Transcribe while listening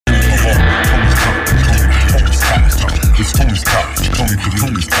Tony's top.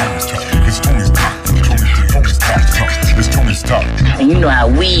 Tony's top. It's Tony's top. Tony's top. It's Tony's top. And you know how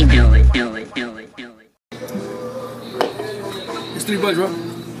we do it. It's $3, bro.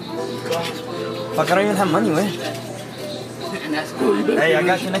 Fuck, I don't even have money, man. And that's cool. You better. Hey, I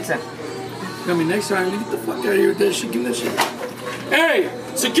got you next time. Got me next time. Get the fuck out of here with that shit. Give me that shit. Hey,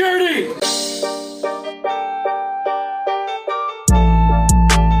 security!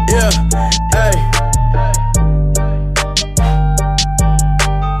 Yeah, hey.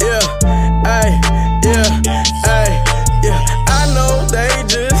 Yeah, hey, yeah, hey, yeah. I know they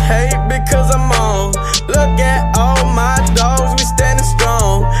just hate because I'm on. Look at all my dogs, we standing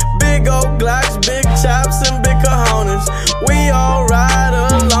strong. Big old Glocks, big chops, and big cojones. We all ride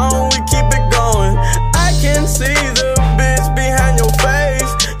along, we keep it going. I can see the bitch behind your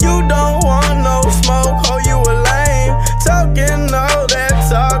face. You don't want no smoke, oh you a lame. Talking all that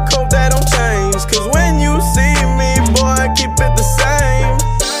talk, hope that don't change. Cause when you see me, boy, keep it the same.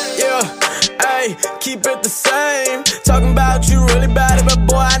 Yeah, ayy, keep it the same. Talking about you really bad, but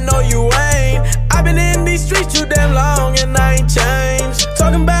boy, I know you ain't. I've been in these streets too damn long and I ain't changed.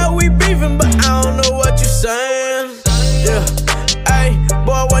 Talking about we beefing, but I don't know what you saying. Yeah, ayy,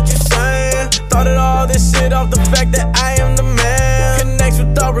 boy, what you saying? Thought it all this shit off the fact that I am the man. Connects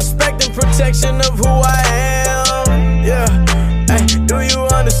with all respect and protection of who I am. Yeah, ayy, do you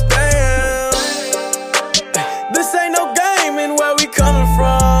understand? This ain't no game in where we coming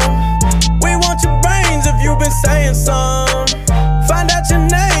from. We want your brains if you've been saying some. Find out your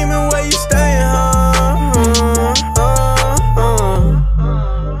name and where you staying,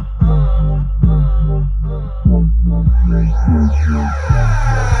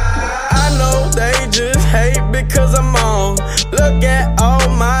 I know they just hate because I'm on. Look at all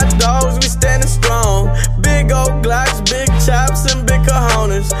my dogs, we standing strong. Big old Glocks, big chops, and big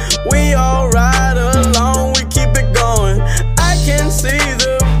cojones. We all ride along, we keep it going. I can see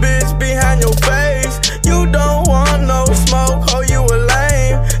the bitch behind your face. You don't want no smoke, oh you a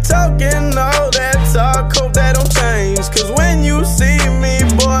lame. Talking all that talk, hope that don't change. Cause when you see me,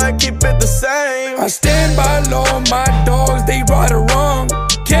 boy, keep it the same. I stand by law, my dogs, they right or wrong.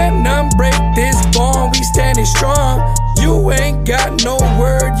 Can't none break this bond, we standing strong. You ain't got no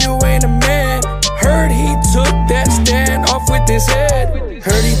word, you ain't a man. Heard he took that stand off with his head.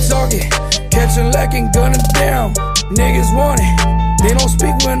 Heard he talking, catch a lack and gun it down. Niggas want it, they don't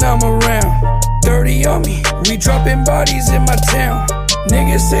speak when I'm around. 30 on me, we dropping bodies in my town.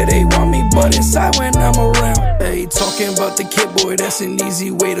 Niggas say they want me, but inside when I'm around. Hey, talking about the kid, boy, that's an easy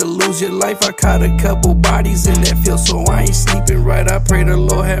way to lose your life. I caught a couple bodies in that field, so I ain't sleeping right. I pray the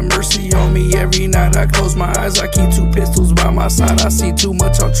Lord have mercy on me every night. I close my eyes, I keep 2 pistols by my side. I see too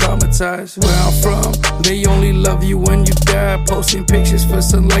much, I'm traumatized. Where I'm from, they only love you when you die. Posting pictures for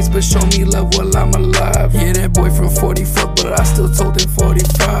some likes, but show me love while I'm alive. Yeah, that boy from 44, but I still told him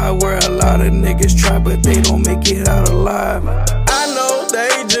 45. Where a lot of niggas try, but they don't make it out alive. I know they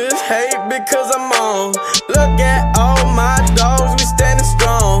just hate because I'm on. Look at all my dogs, we standing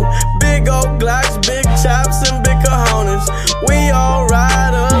strong. Big old Glocks, big chops, and big cojones. We all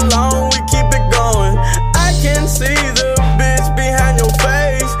ride along, we keep it going. I can see the bitch behind your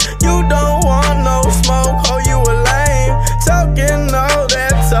face. You don't want no smoke, oh you a lame. Talking all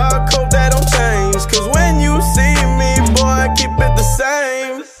that talk, hope that don't change. Cause when you see me, boy, keep it the same.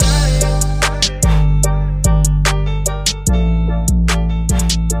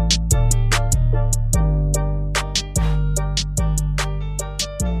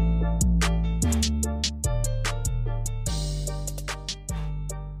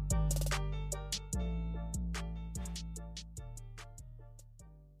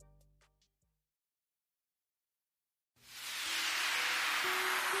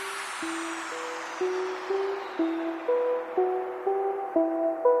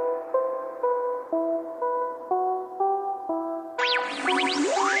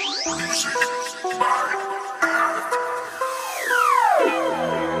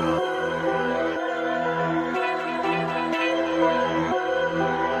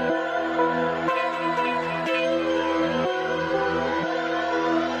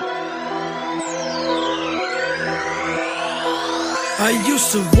 I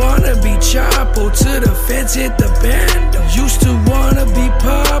used to wanna be Chapo till the feds hit the bando. Used to wanna be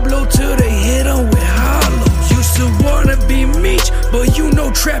Pablo till they hit him with hollow. Used to wanna be Meech, but you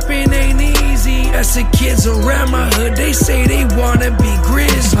know trapping ain't easy. As the kids around my hood, they say they wanna be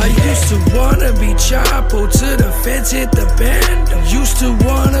Grizzly. I used to wanna be Chapo till the feds hit the bando. Used to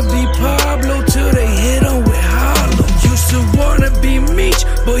wanna be Pablo till they hit him with hollow. Used to wanna be Meech,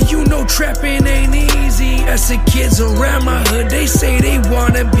 but you know trapping ain't easy. As the kids around my hood, they say they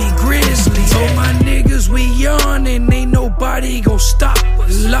wanna be Grizzly. Told my niggas we on and ain't no nobody gon' stop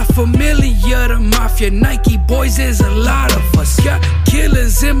us. La Familia, the Mafia, Nike boys, there's a lot of us. Got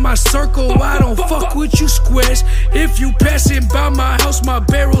killers in my circle, I don't fuck with you squares. If you passing by my house, my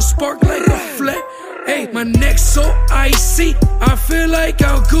barrel spark like a flat. Hey, my neck's so icy, I feel like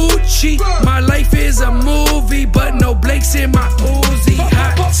I'm Gucci. My life is a movie, but no Blakes in my Uzi.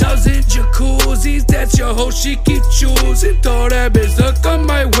 Hot tubs and jacuzzis, that's your hoe, she keep choosing. Throw that bitch up on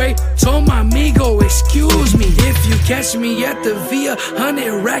my way, told my amigo, excuse me. If you catch me at the VIA,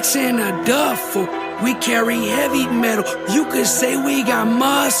 100 racks in a duffel. We carry heavy metal, you could say we got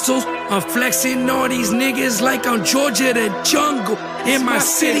muscles. I'm flexing on these niggas like I'm Georgia the jungle. In my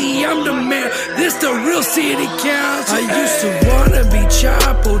city, I'm the mayor, this the real city council. I used to wanna be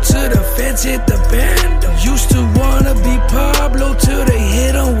Chapo till the feds hit the band. Used to wanna be Pablo till they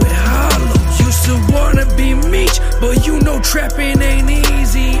hit him with hollow. Used to wanna be Meech, but you know trapping ain't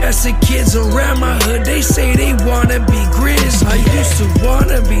easy. As the kids around my hood, they say they wanna be Grizzly. I used to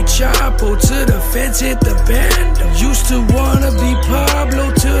wanna be Chapo till the feds hit the band. Used to wanna be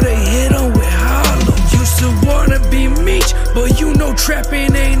Pablo till they hit him with hollow. Used to wanna be Meech, but you know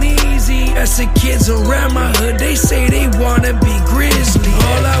trapping ain't easy. As the kids around my hood, they say they wanna be Grizzly.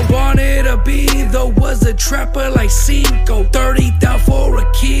 All I wanted to be though was a trapper like Cinco. 30,000 for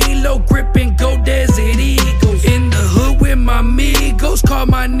a kilo, gripping gold Desert Eagles. In the hood with my amigos, call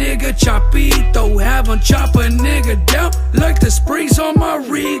my nigga Chapito. Have him chop a nigga down like the springs on my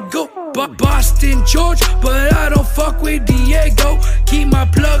Regal. Boston, George, but I don't fuck with Diego. Keep my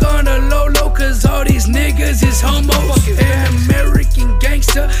plug on the low, cause all these niggas is homos. An American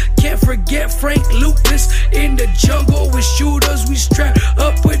gangster, can't forget Frank Lucas. In the jungle with shooters, we strapped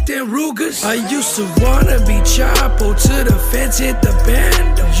up with them Rugers. I used to wanna be Chapo till the feds hit the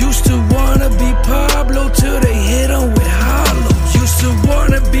band. Used to wanna be Pablo till they hit him with hollow. Used to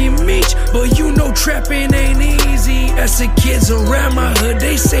wanna be Meech, but you know trapping ain't easy. As the kids around my hood,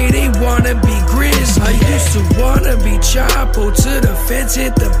 they say they wanna be Grizzly. I used to wanna be Chapo till the feds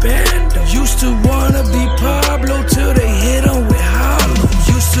hit the band. Used to wanna be Pablo till they hit him with hollow.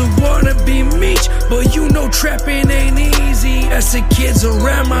 Used to wanna be Meech, but you know trapping ain't easy. As the kids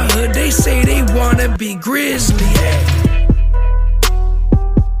around my hood, they say they wanna be Grizzly.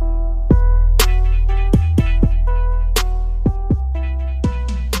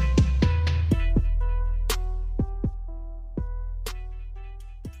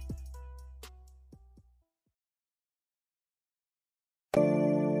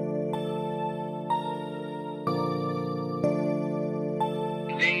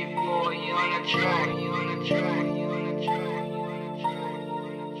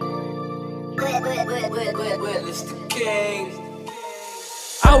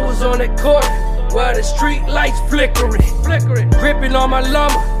 I was on that court while the street lights flickering, gripping on my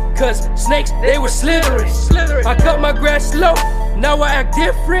llama, cause snakes, they were slithering. I cut my grass slow, now I act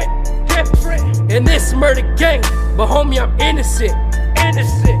different. In this murder gang, but homie, I'm innocent.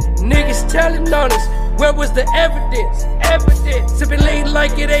 Niggas telling on us, where was the evidence? Sipping late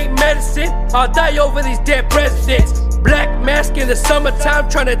like it ain't medicine. I'll die over these dead presidents. Black mask in the summertime,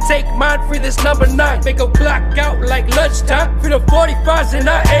 tryna take mine, free this number 9. Make 'em clock out like lunchtime. Free the 45s and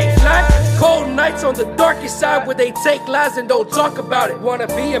I ain't lying. Cold nights on the darkest side where they take lies and don't talk about it. Wanna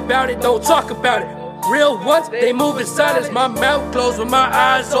be about it, don't talk about it. Real ones, they move in silence. My mouth closed with my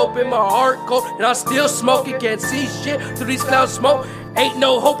eyes open, my heart cold, and I'm still smoking. Can't see shit through these clouds of smoke. Ain't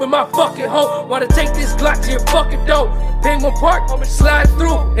no hope in my fucking home. Wanna take this Glock to your fucking dome. Penguin Park, slide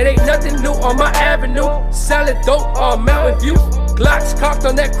through. It ain't nothing new on my avenue. Salad dope on Mountain View. Glocks cocked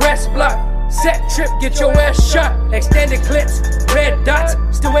on that grass block. Set trip, get your ass shot. Extended clips, red dots.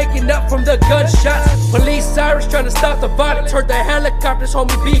 Still waking up from the gunshots. Police sirens trying to stop the violence. Heard the helicopters,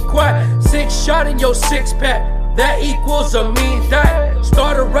 homie, be quiet. 6 shot in your 6-pack. That equals a mean die.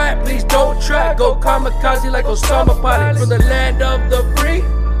 Start a riot, please don't try. Go kamikaze like Osama pilot. From the land of the free,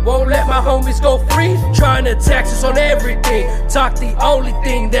 won't let my homies go free. Trying to tax us on everything. Talk the only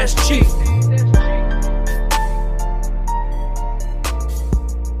thing that's cheap.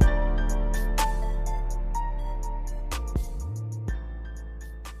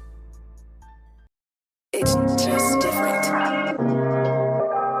 It's just different.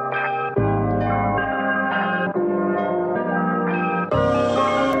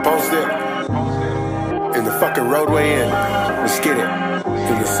 Post it in the fucking roadway in. Let's get it.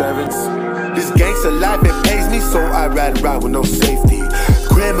 In the 7s. This gangster life, it pays me, so I ride around with no safety.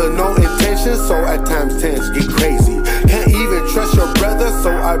 Criminal intentions, so at times tends get crazy. Can't even trust your brother,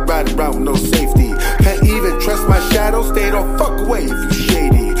 so I ride around with no safety. Can't even trust my shadow, stay the fuck away if you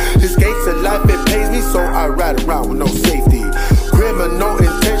shady. This gangster life, it pays me, so I ride around with no safety. Criminal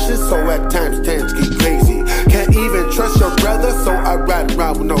intentions, so at times tends get crazy. Can't even trust your brother,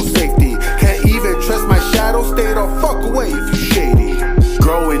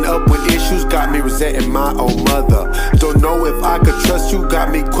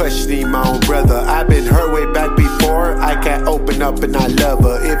 questioning my own brother. I've been hurt way back before. I can't open up and I love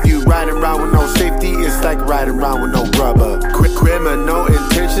her. If you riding around with no safety, it's like riding around with no rubber. Criminal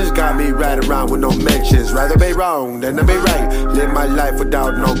intentions got me riding around with no mentions. Rather be wrong than to be right. Live my life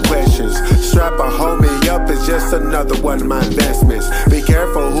without no questions. Strap a homie up is just another one of my investments. Be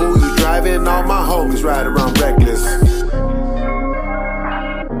careful who you driving. All my homies ride around reckless.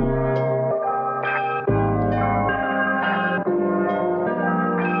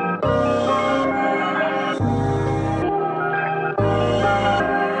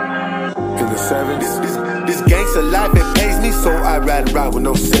 This gangster life, it pays me, so I ride around with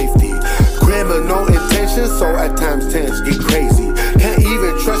no safety. Criminal intentions, so at times tends get crazy. Can't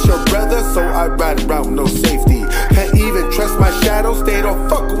even trust your brother, so I ride around with no safety. Can't even trust my shadow, stay the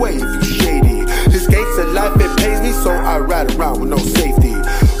fuck away if you shady. This gangster life, it pays me, so I ride around with no safety.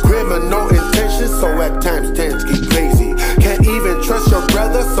 Criminal intentions, so at times tends get crazy. Can't even trust your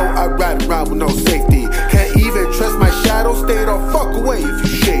brother, so I ride around with no safety. Can't even trust my shadow, stay the fuck away if you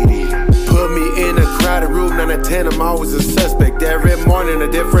shady. Put me in a crowded room, 9 out of 10, I'm always a suspect. Every morning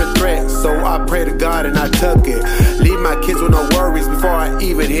a different threat, so I pray to God and I tuck it. Leave my kids with no worries before I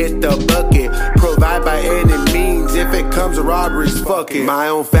even hit the bucket. Provide by any means, if it comes to robberies, fuck it. My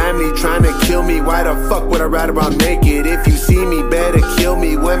own family trying to kill me, why the fuck would I ride around naked? If you see me, better kill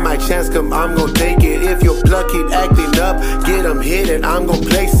me. When my chance come, I'm gon' take it. If your plug keep acting up, get them hit and I'm gon'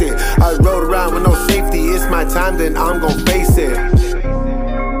 place it. I rode around with no safety, it's my time, then I'm gon' face it.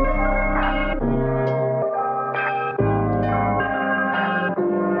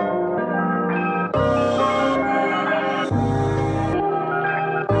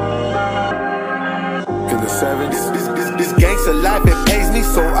 This gangster life, it pays me,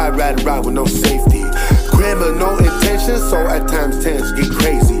 so I ride around with no safety. Criminal intentions, so at times tends get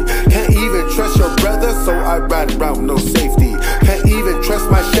crazy. Can't even trust your brother, so I ride around with no safety. Can't even trust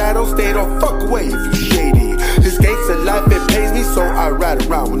my shadow, stay the fuck away if you shady. This gangster life, it pays me, so I ride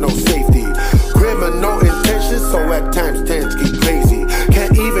around with no safety. Criminal intentions, so at times tends get crazy.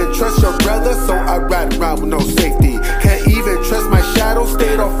 Can't even trust your brother, so I ride around with no safety. Can't even trust my shadow,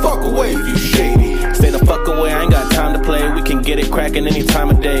 stay the fuck away if you shady. Stay the fuck away, I ain't got time to play. We can get it crackin' any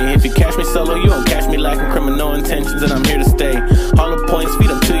time of day. If you catch me solo, you don't catch me lacking criminal intentions, and I'm here to stay. All the points, feed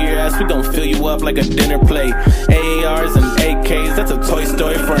them to your ass, we gon' fill you up like a dinner plate. AARs and AKs, that's a toy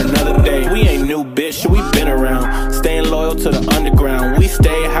story for another day. We ain't new, bitch, we been around. Staying loyal to the underground. We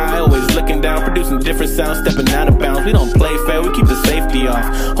stay high, always looking down, producing different sounds, stepping out of bounds. We don't play fair, we keep the safety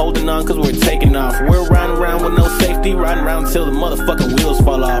off. Holding on cause we're taking off. We're riding around with no safety, riding around till the motherfucking wheels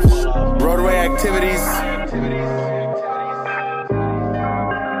fall off. Roadway activities.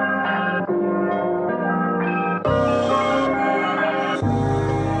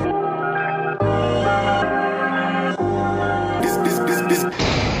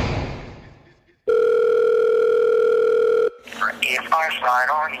 If I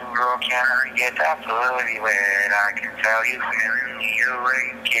slide on you, girl, can I get that booty wet? I can tell you feeling you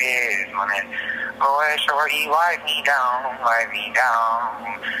ain't kids, my man. Boy, shorty, wipe me down, wipe me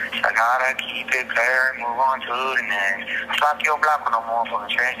down. I gotta keep it clear and move on to the next. Slap your block with no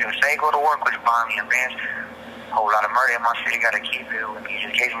motherfucking trash. Just say go to work with your buy me a bench. Whole lot of murder in my city, gotta keep it with me.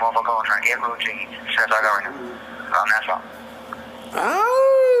 Just in case motherfucker gonna try to get routine. Since I got right now. That's all. Oh.